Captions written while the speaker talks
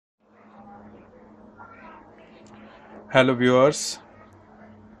Hello viewers,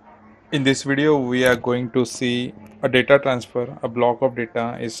 in this video we are going to see a data transfer. A block of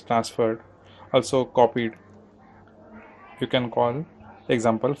data is transferred, also copied. You can call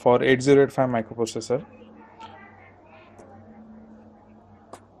example for 8085 microprocessor.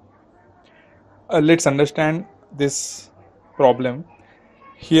 Let's understand this problem.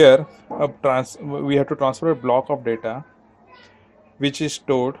 Here we have to transfer a block of data which is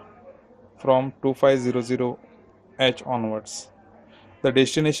stored from 2500H onwards. The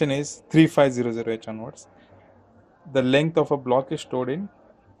destination is 3500H onwards. The length of a block is stored in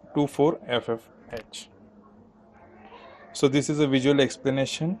 24FFH. So this is a visual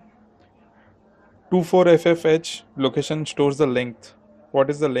explanation. 24FFH location stores the length. What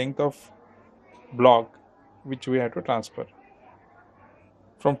is the length of block which we have to transfer?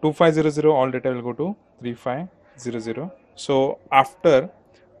 From 2500 all data will go to 3500. So after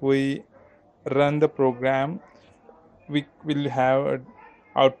we run the program, we will have a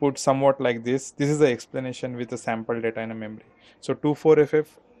output somewhat like this. This is the explanation with the sample data in a memory. So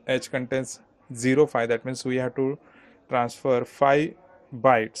 24FFH contains 05. That means we have to transfer 5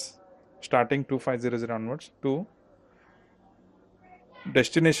 bytes starting 2500 onwards to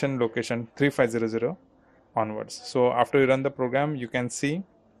destination location 3500 onwards. So after you run the program, you can see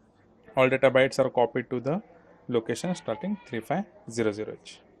all data bytes are copied to the location starting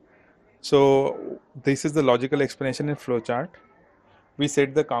 3500H. So this is the logical explanation in flowchart. We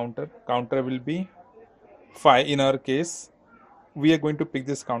set the counter will be 5. In our case, we are going to pick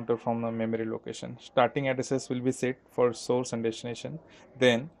this counter from the memory location. Starting addresses will be set for source and destination.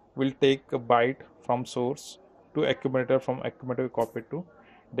 Then we'll take a byte from source to accumulator, from accumulator we copy to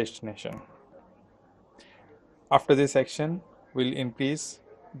destination. After this action, we'll increase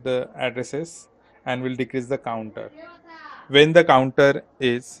the addresses and we'll decrease the counter. When the counter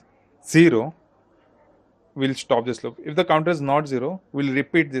is 0, we'll stop this loop. If the counter is not 0, we'll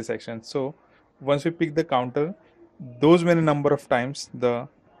repeat this action. So once we pick the counter, those many number of times the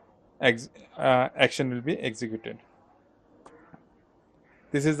action will be executed.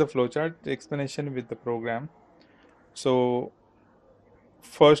 This is the flowchart explanation with the program. So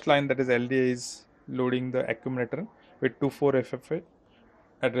first line, that is LDA, is loading the accumulator with 24FF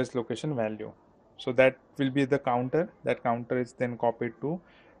address location value. So that will be the counter. That counter is then copied to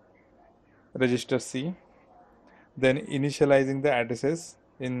register C. Then initializing the addresses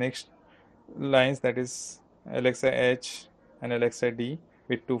in next lines, that is LXI H and LXI D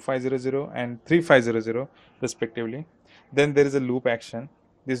with 2500 and 3500 respectively. Then there is a loop action.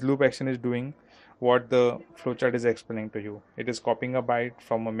 This loop action is doing what the flowchart is explaining to you. It is copying a byte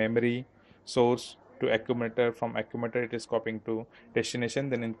from a memory source to accumulator. From accumulator it is copying to destination,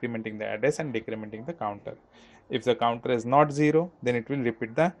 then incrementing the address and decrementing the counter. If the counter is not 0, then it will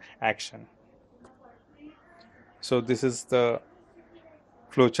repeat the action. So this is the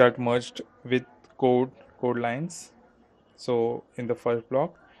flowchart merged with code lines. So in the first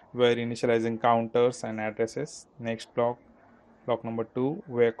block, we're initializing counters and addresses. Next block number 2,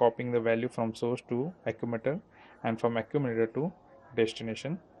 we're copying the value from source to accumulator and from accumulator to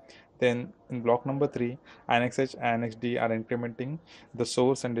destination. Then in block number 3, INXH, INXD are incrementing the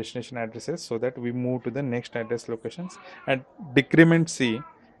source and destination addresses so that we move to the next address locations. And decrement C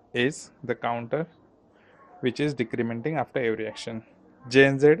is the counter which is decrementing after every action.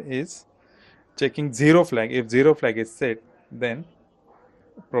 JNZ is checking 0 flag. If 0 flag is set, then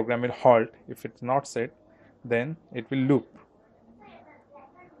program will halt. If it's not set, then it will loop.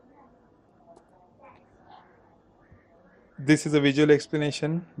 This is a visual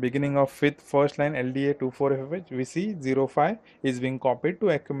explanation. Beginning of with first line LDA 24FF, we see 05 is being copied to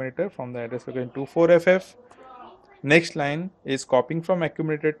accumulator from the address location 24FF. Next line is copying from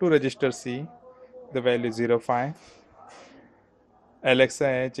accumulator to register C, the value 05.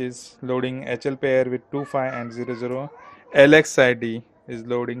 LXIH is loading HL pair with 25 and 00. LXID is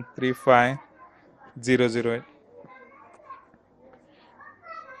loading 3500.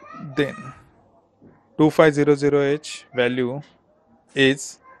 Then 2500H value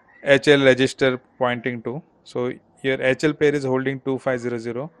is HL register pointing to. So here HL pair is holding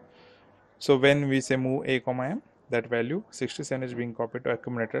 2500. So when we say move A, M, that value 67 is being copied to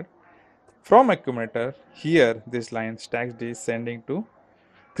accumulator. From accumulator, here this line stacks D is sending to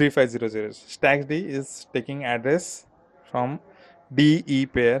 3500. Stacks D is taking address from DE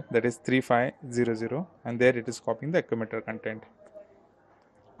pair, that is 3500, and there it is copying the accumulator content.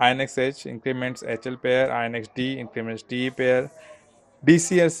 INXH increments HL pair, INXD increments DE pair.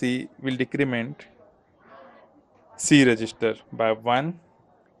 DCRC will decrement C register by 1,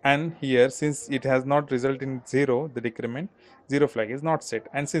 and here since it has not resulted in 0, the decrement 0 flag is not set,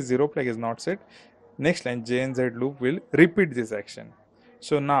 and since 0 flag is not set, Next line, J and Z loop will repeat this action.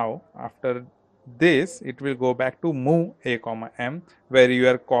 So now after this, it will go back to move a comma m, where you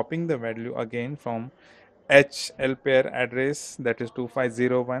are copying the value again from HL pair address, that is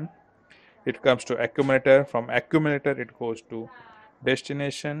 2501. It comes to accumulator. From accumulator it goes to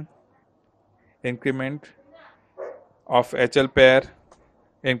destination, increment of HL pair,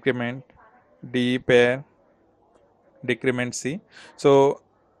 increment DE pair, decrement C. So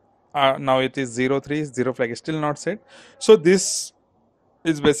now it is 03, 0 flag is still not set. So this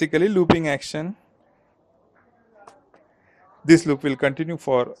is basically looping action. This loop will continue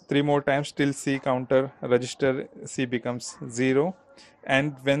for 3 more times till C counter register C becomes 0,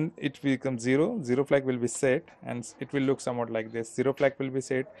 and when it becomes 0, 0 flag will be set, and it will look somewhat like this. 0 flag will be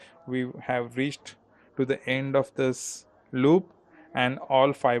set. We have reached to the end of this loop and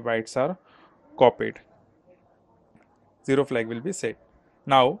all 5 bytes are copied. 0 flag will be set.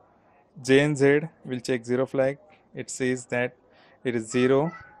 Now J and Z will check 0 flag. It says that it is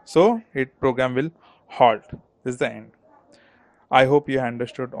 0, so it program will halt. This is the end. I hope you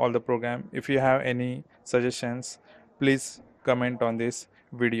understood all the program. If you have any suggestions, please comment on this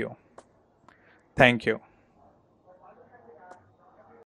video. Thank you.